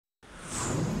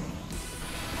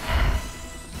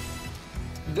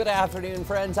Good afternoon,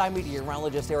 friends. I'm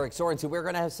Meteorologist Eric Sorensen. We're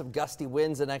going to have some gusty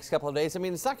winds the next couple of days. I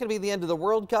mean, it's not going to be the end of the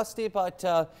world gusty, but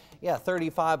yeah,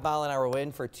 35-mile-an-hour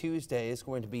wind for Tuesday is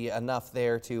going to be enough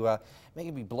there to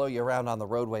maybe blow you around on the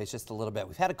roadways just a little bit.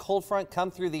 We've had a cold front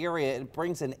come through the area. It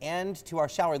brings an end to our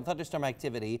shower and thunderstorm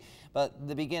activity, but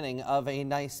the beginning of a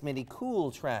nice mini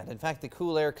cool trend. In fact, the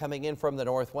cool air coming in from the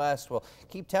northwest will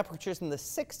keep temperatures in the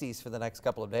 60s for the next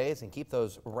couple of days and keep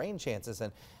those rain chances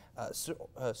and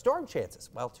storm chances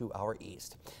well to our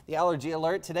east. The allergy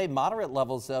alert today, moderate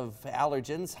levels of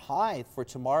allergens, high for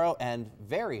tomorrow and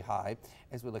very high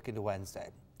as we look into Wednesday.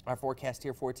 Our forecast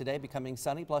here for today, becoming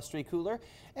sunny, blustery, cooler,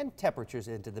 and temperatures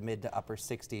into the mid to upper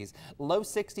 60s. Low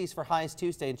 60s for highs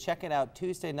Tuesday, and check it out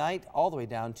Tuesday night all the way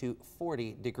down to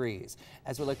 40 degrees.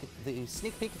 As we look at the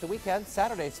sneak peek at the weekend,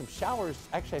 Saturday some showers,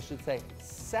 actually I should say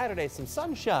Saturday some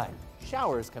sunshine.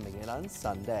 Showers coming in on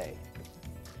Sunday.